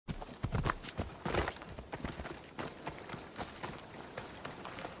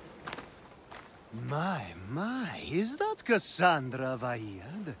My, is that Cassandra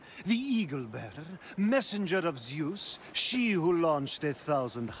Vaiad, the Eagle-Bearer, messenger of Zeus, she who launched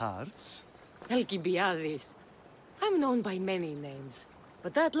 1,000 hearts? Alcibiades. I'm known by many names,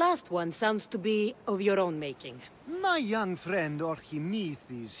 but that last one sounds to be of your own making. My young friend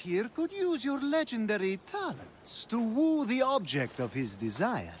Archimedes here could use your legendary talents to woo the object of his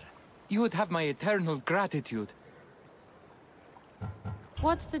desire. You would have my eternal gratitude.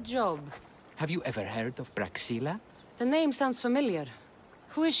 What's the job? Have you ever heard of Praxilla? The name sounds familiar.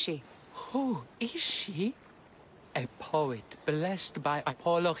 Who is she? Who is she? A poet blessed by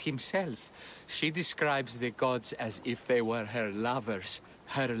Apollo himself. She describes the gods as if they were her lovers.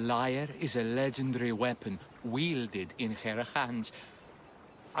 Her lyre is a legendary weapon, wielded in her hands.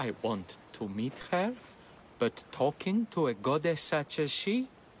 I want to meet her, but talking to a goddess such as she?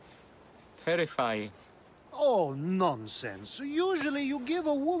 Terrifying. Oh, nonsense. Usually you give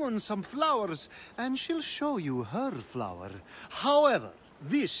a woman some flowers, and she'll show you her flower. However,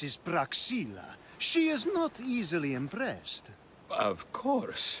 this is Praxilla. She is not easily impressed. Of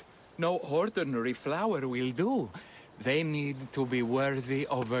course. No ordinary flower will do. They need to be worthy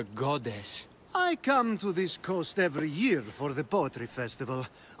of a goddess. I come to this coast every year for the Poetry Festival.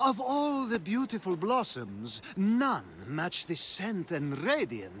 Of all the beautiful blossoms, none match the scent and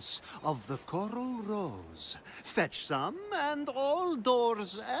radiance of the coral rose. Fetch some, and all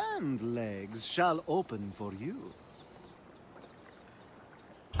doors and legs shall open for you.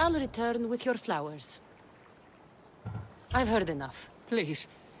 I'll return with your flowers. I've heard enough. Please,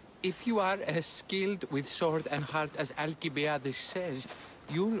 if you are as skilled with sword and heart as Alcibiades says,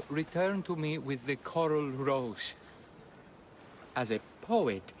 you'll return to me with the coral rose. As a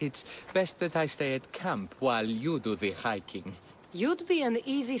poet, it's best that I stay at camp while you do the hiking. You'd be an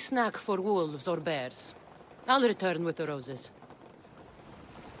easy snack for wolves or bears. I'll return with the roses.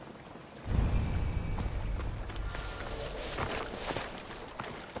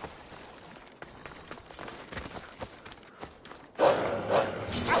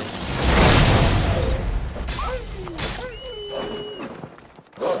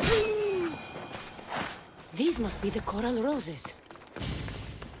 These must be the coral roses.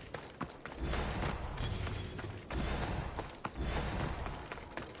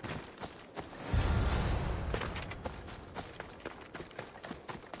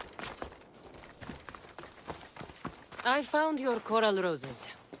 I found your coral roses.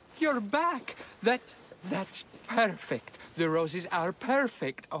 You're back! That's perfect. The roses are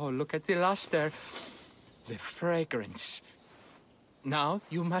perfect. Oh, look at the luster. The fragrance. Now,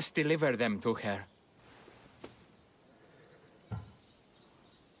 you must deliver them to her.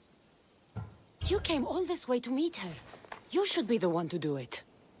 You came all this way to meet her. You should be the one to do it.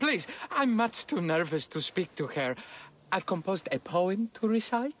 Please, I'm much too nervous to speak to her. I've composed a poem to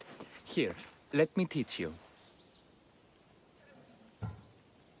recite. Here, let me teach you.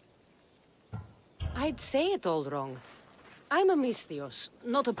 I'd say it all wrong. I'm a Misthios,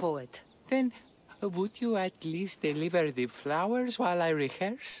 not a poet. Then, would you at least deliver the flowers while I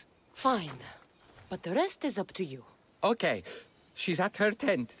rehearse? Fine. But the rest is up to you. Okay. She's at her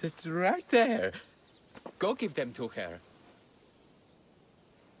tent, right there. Go give them to her.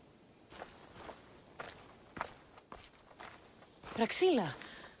 Praxilla,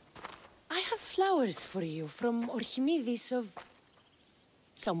 I have flowers for you from Archimedes of...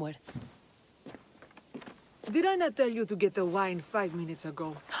 somewhere. Did I not tell you to get the wine 5 minutes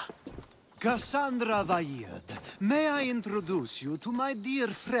ago? Cassandra Vaiad, may I introduce you to my dear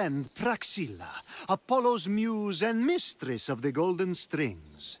friend Praxilla, Apollo's muse and mistress of the golden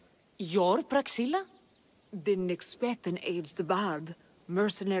strings. You're Praxilla? Didn't expect an aged bard.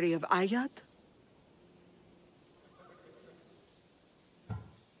 Mercenary of Ayat?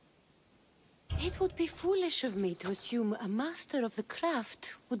 It would be foolish of me to assume a master of the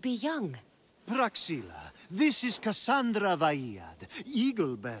craft would be young. Praxilla, this is Cassandra Vaiad,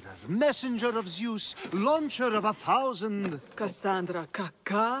 Eagle-Bearer, messenger of Zeus, launcher of 1,000... Cassandra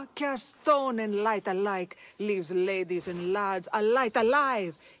Kaka, care stone and light alike, leaves ladies and lads alight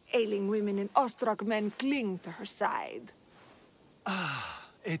alive. Ailing women and awestruck men cling to her side. Ah,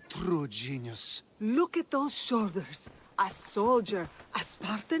 a true genius. Look at those shoulders. A soldier, a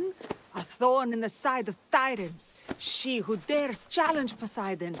Spartan, a thorn in the side of tyrants. She who dares challenge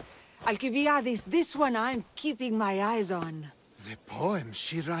Poseidon. Alcibiades, this one I'm keeping my eyes on. The poems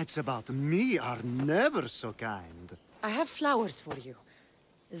she writes about me are never so kind. I have flowers for you.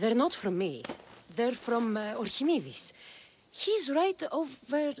 They're not from me. They're from Archimedes. He's right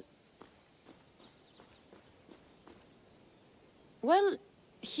over... Well,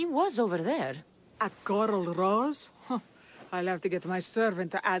 he was over there. A coral rose? Huh. I'll have to get my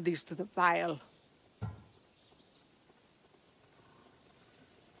servant to add these to the pile.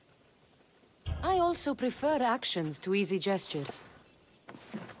 I also prefer actions to easy gestures.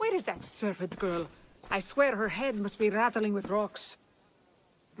 Where is that servant girl? I swear her head must be rattling with rocks.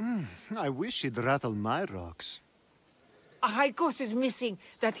 I wish she'd rattle my rocks. A Haikos is missing.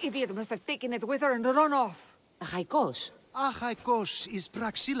 That idiot must have taken it with her and run off. A Haikos? Achaikos is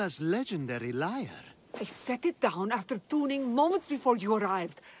Praxila's legendary lyre. I set it down after tuning moments before you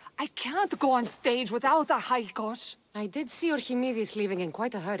arrived. I can't go on stage without a Haikos. I did see Archimedes leaving in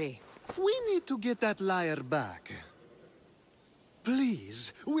quite a hurry. We need to get that lyre back.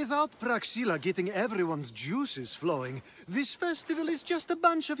 Please, without Praxila getting everyone's juices flowing, this festival is just a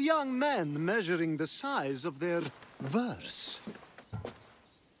bunch of young men measuring the size of their verse.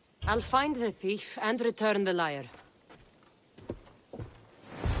 I'll find the thief and return the lyre.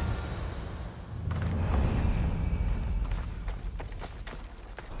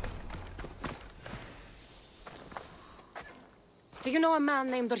 Do you know a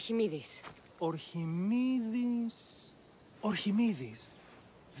man named Archimedes? Archimedes? Archimedes.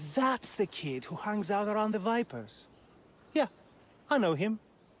 That's the kid who hangs out around the Vipers. Yeah, I know him.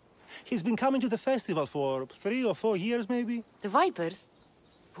 He's been coming to the festival for 3 or 4 years, maybe. The Vipers?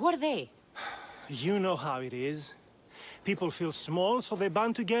 Who are they? You know how it is. People feel small, so they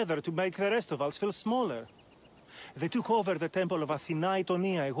band together to make the rest of us feel smaller. They took over the temple of Athena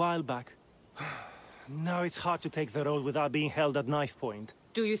Itonia a while back. Now it's hard to take the road without being held at knife point.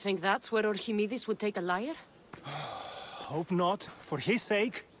 Do you think that's where Archimedes would take a lyre? Hope not, for his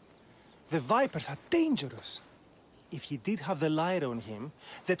sake. The Vipers are dangerous. If he did have the lyre on him,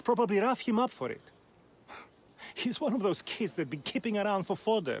 they'd probably rough him up for it. He's one of those kids that'd be keeping around for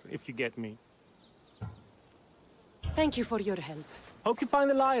fodder, if you get me. Thank you for your help. Hope you find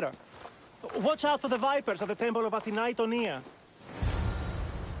the lyre. Watch out for the Vipers at the temple of Athena Itonia.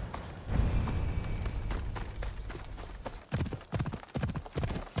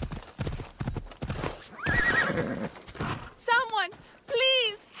 Someone,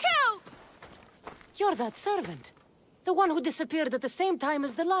 please, help! You're that servant. The one who disappeared at the same time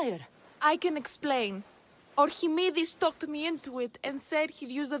as the lyre. I can explain. Archimedes talked me into it and said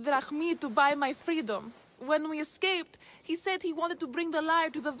he'd use a drachmi to buy my freedom. When we escaped, he said he wanted to bring the lyre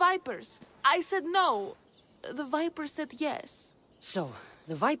to the Vipers. I said no. The Vipers said yes. So,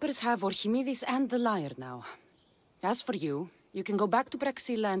 the Vipers have Archimedes and the lyre now. As for you, you can go back to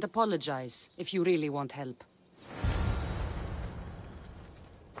Praxila and apologize if you really want help.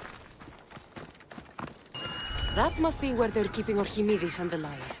 That must be where they're keeping Archimedes and the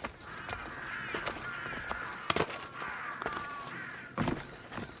lyre.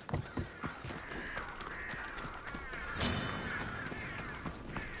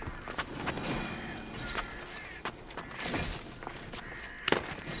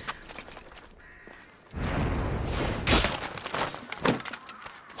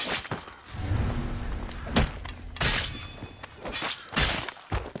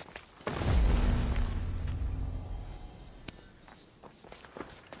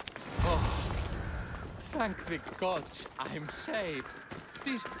 Thank the gods, I'm saved.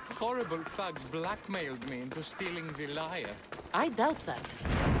 These horrible thugs blackmailed me into stealing the lyre. I doubt that.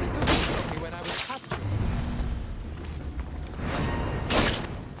 They took it from me when I was captured.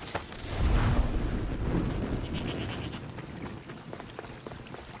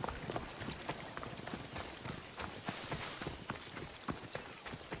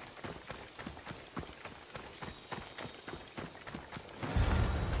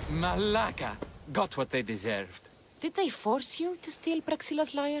 Malaka got what they deserved. Did they force you to steal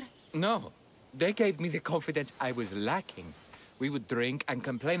Praxila's lyre? No, they gave me the confidence I was lacking. We would drink and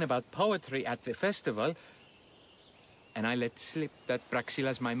complain about poetry at the festival, and I let slip that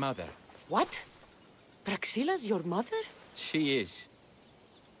Praxila's my mother. What? Praxila's your mother? She is.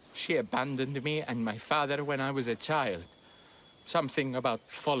 She abandoned me and my father when I was a child. Something about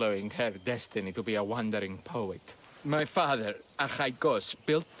following her destiny to be a wandering poet. My father, Achaikos,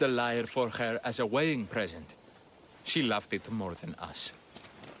 built the lyre for her as a wedding present. She loved it more than us.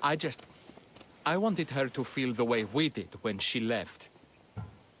 I wanted her to feel the way we did when she left.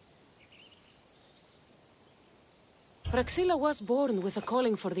 Praxila was born with a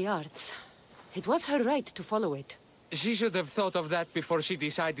calling for the arts. It was her right to follow it. She should have thought of that before she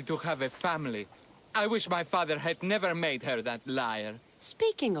decided to have a family. I wish my father had never made her that lyre.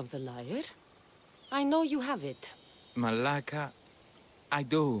 Speaking of the lyre, I know you have it. Malaka, I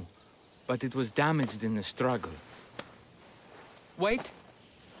do, but it was damaged in the struggle. Wait,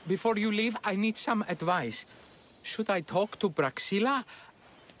 before you leave, I need some advice. Should I talk to Praxila?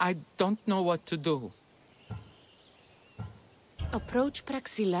 I don't know what to do. Approach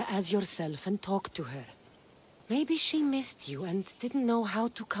Praxila as yourself and talk to her. Maybe she missed you and didn't know how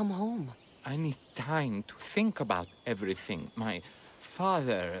to come home. I need time to think about everything. My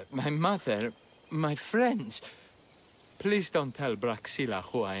father, my mother, my friends. Please don't tell Braxilla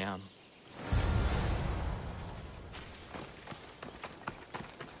who I am.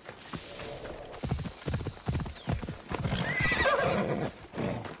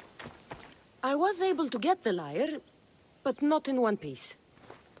 I was able to get the lyre, but not in one piece.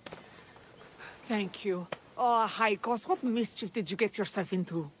 Thank you. Oh, Haikos, what mischief did you get yourself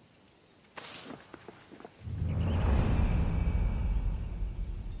into?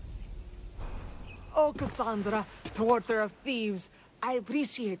 Oh, Cassandra, thwarter of thieves. I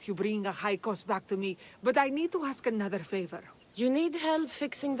appreciate you bringing a Haikos back to me, but I need to ask another favor. You need help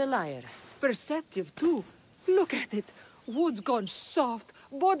fixing the lyre. Perceptive, too. Look at it. Wood's gone soft,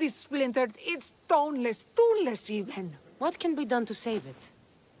 body splintered, it's toneless, tooless even. What can be done to save it?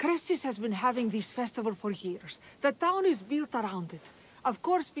 Cressis has been having this festival for years. The town is built around it. Of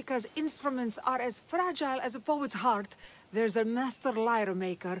course, because instruments are as fragile as a poet's heart, there's a master lyre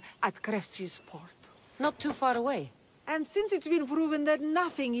maker at Cressis port. Not too far away. And since it's been proven that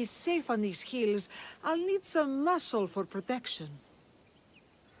nothing is safe on these hills, I'll need some muscle for protection.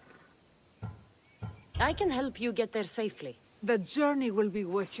 I can help you get there safely. The journey will be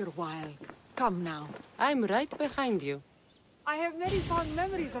worth your while. Come now. I'm right behind you. I have very fond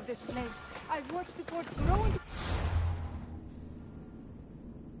memories of this place. I've watched the port grow into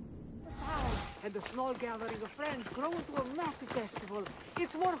town, and the small gathering of friends grow into a massive festival.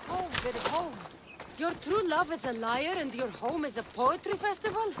 It's more home than home. Your true love is a lyre and your home is a poetry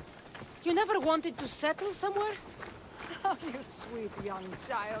festival? You never wanted to settle somewhere? Oh, you sweet young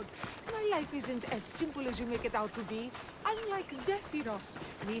child. My life isn't as simple as you make it out to be. I'm like Zephyros,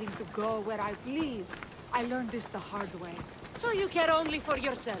 needing to go where I please. I learned this the hard way. So you care only for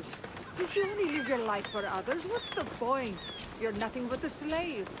yourself? If you only live your life for others, what's the point? You're nothing but a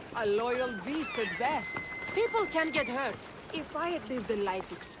slave, a loyal beast at best. People can get hurt. If I had lived the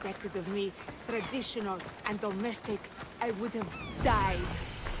life expected of me, traditional and domestic, I would have died.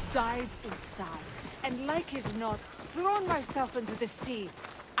 Died inside. And like as not, thrown myself into the sea.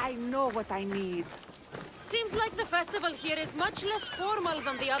 I know what I need. Seems like the festival here is much less formal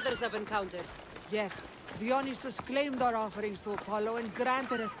than the others I've encountered. Yes, Dionysus claimed our offerings to Apollo and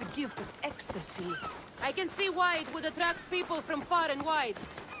granted us the gift of ecstasy. I can see why it would attract people from far and wide.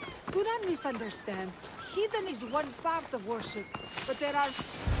 Do not misunderstand. Heathen is one part of worship, but there are...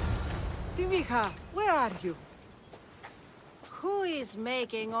 Timiha, where are you? Who is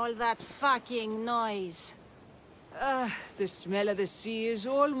making all that fucking noise? The smell of the sea is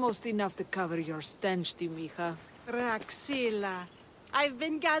almost enough to cover your stench, Timiha. Braxilla, I've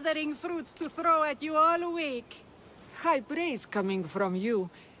been gathering fruits to throw at you all week. High praise coming from you.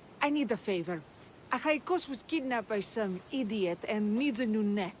 I need a favor. A Haikos was kidnapped by some idiot and needs a new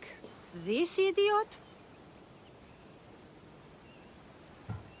neck. This idiot?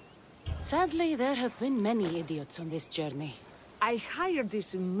 Sadly, there have been many idiots on this journey. I hired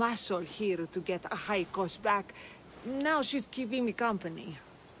this muscle here to get a Haikos back. Now she's keeping me company.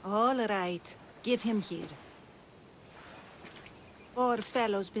 All right, give him here. Poor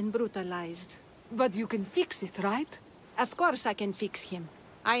fellow's been brutalized. But you can fix it, right? Of course I can fix him.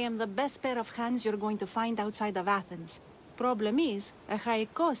 I am the best pair of hands you're going to find outside of Athens. Problem is, a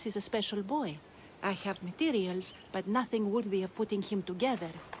Haikos is a special boy. I have materials, but nothing worthy of putting him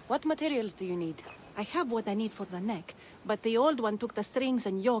together. What materials do you need? I have what I need for the neck, but the old one took the strings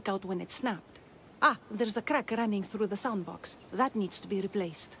and yoke out when it snapped. Ah, there's a crack running through the soundbox. That needs to be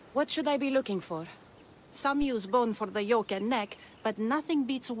replaced. What should I be looking for? Some use bone for the yoke and neck, but nothing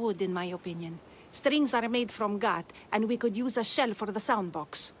beats wood in my opinion. Strings are made from gut, and we could use a shell for the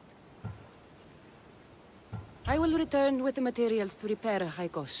soundbox. I will return with the materials to repair a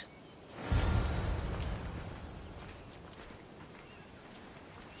Haikos.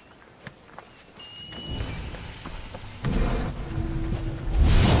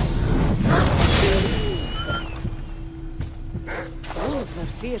 Wolves are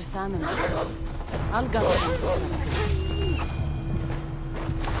fierce animals. I'll gather them for Braxilla.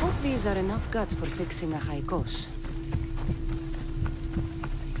 Hope these are enough guts for fixing a Haikos.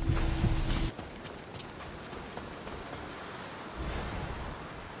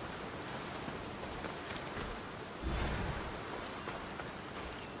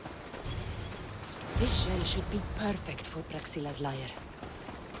 This shell should be perfect for Braxilla's lyre.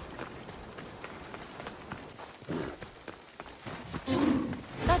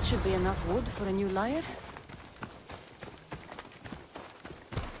 That should be enough wood for a new lyre.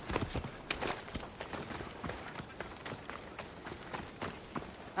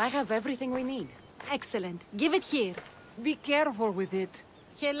 I have everything we need. Excellent. Give it here. Be careful with it.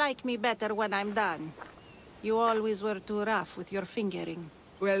 He'll like me better when I'm done. You always were too rough with your fingering.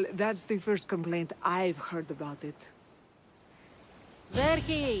 Well, that's the first complaint I've heard about it. There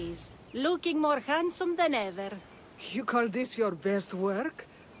he is, looking more handsome than ever. You call this your best work?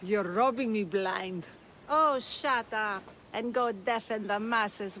 You're robbing me blind. Oh, shut up, and go deafen the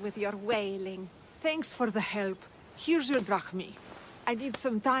masses with your wailing. Thanks for the help. Here's your drachmi. I need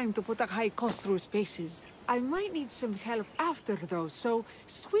some time to put a high cost through spaces. I might need some help after, though, so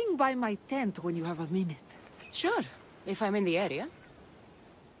swing by my tent when you have a minute. Sure, if I'm in the area.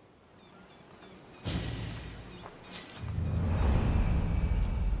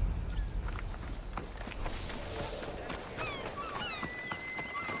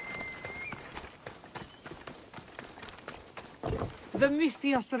 The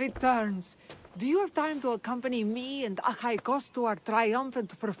Mistias returns. Do you have time to accompany me and Achaikos to our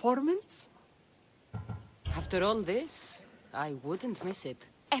triumphant performance? After all this, I wouldn't miss it.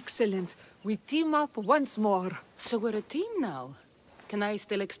 Excellent. We team up once more. So we're a team now. Can I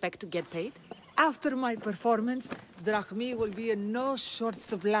still expect to get paid? After my performance, drachmi will be in no short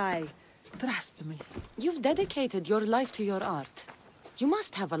supply. Trust me. You've dedicated your life to your art. You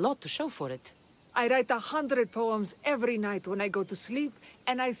must have a lot to show for it. I write 100 poems every night when I go to sleep,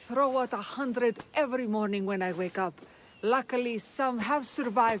 and I throw out 100 every morning when I wake up. Luckily, some have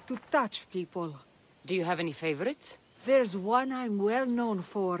survived to touch people. Do you have any favorites? There's one I'm well known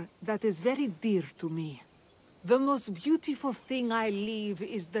for that is very dear to me. The most beautiful thing I leave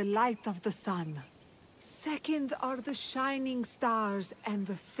is the light of the sun. Second are the shining stars and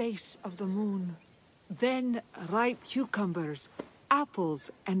the face of the moon. Then ripe cucumbers,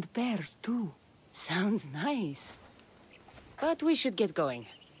 apples, and pears too. Sounds nice. But we should get going.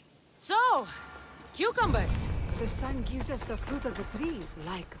 So, cucumbers. The sun gives us the fruit of the trees,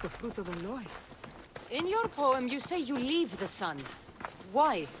 like the fruit of the loins. In your poem, you say you leave the sun.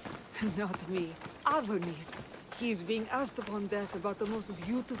 Why? Not me. Adonis. He's being asked upon death about the most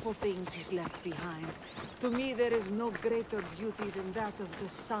beautiful things he's left behind. To me, there is no greater beauty than that of the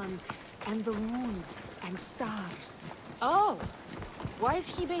sun, and the moon, and stars. Oh, why is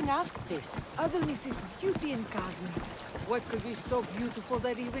he being asked this? Adonis is beauty incarnate. What could be so beautiful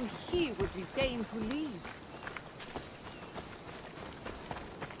that even he would be pained to leave?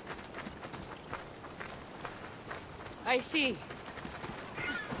 I see.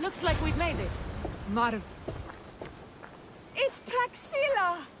 Looks like we've made it. Marv. It's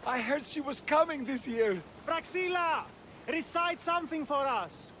Praxilla! I heard she was coming this year. Praxilla! Recite something for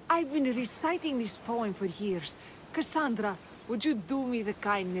us! I've been reciting this poem for years. Cassandra, would you do me the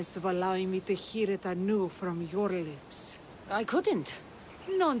kindness of allowing me to hear it anew from your lips? I couldn't.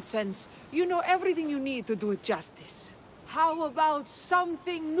 Nonsense. You know everything you need to do it justice. How about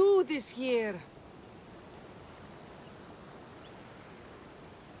something new this year?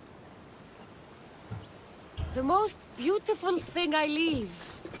 The most beautiful thing I leave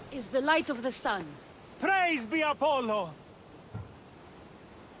is the light of the sun. Praise be Apollo!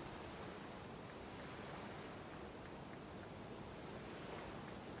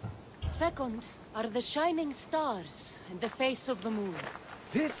 Second are the shining stars and the face of the moon.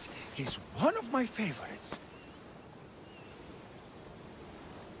 This is one of my favorites.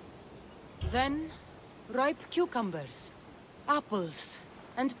 Then, ripe cucumbers, apples,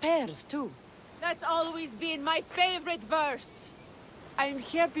 and pears too. That's always been my favorite verse. I'm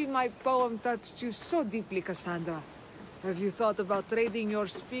happy my poem touched you so deeply, Cassandra. Have you thought about trading your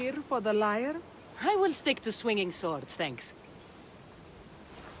spear for the lyre? I will stick to swinging swords, thanks.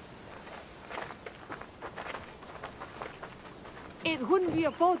 It wouldn't be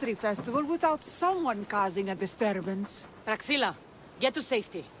a poetry festival without someone causing a disturbance. Praxilla, get to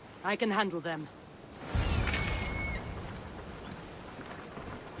safety. I can handle them.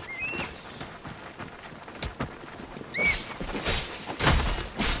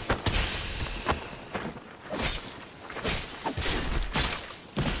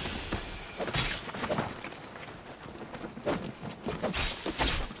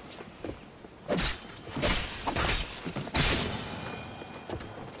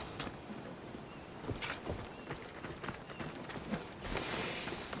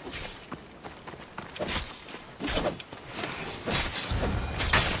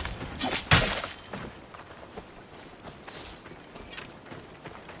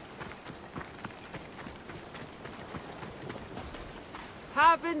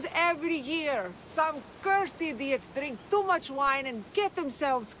 Happens every year. Some cursed idiots drink too much wine and get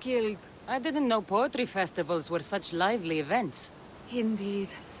themselves killed. I didn't know poetry festivals were such lively events. Indeed.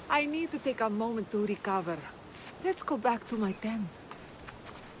 I need to take a moment to recover. Let's go back to my tent.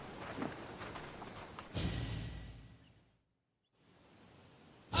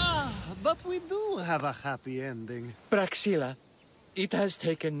 But we do have a happy ending. Praxilla, it has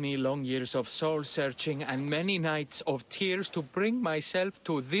taken me long years of soul-searching and many nights of tears to bring myself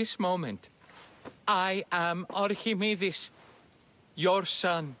to this moment. I am Archimedes, your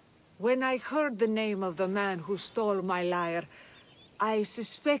son. When I heard the name of the man who stole my lyre, I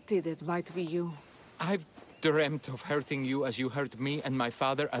suspected it might be you. I've dreamt of hurting you as you hurt me and my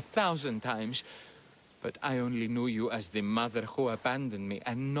father 1,000 times. But I only knew you as the mother who abandoned me,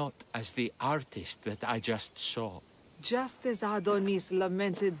 and not as the artist that I just saw. Just as Adonis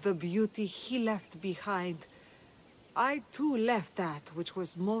lamented the beauty he left behind, I too left that which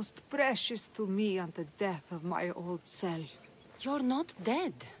was most precious to me on the death of my old self. You're not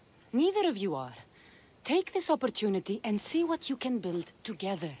dead. Neither of you are. Take this opportunity and see what you can build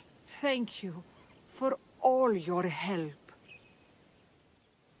together. Thank you for all your help.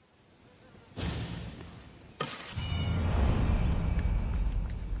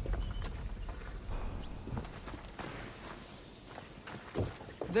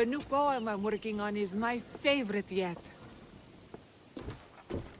 The new poem I'm working on is my favorite yet.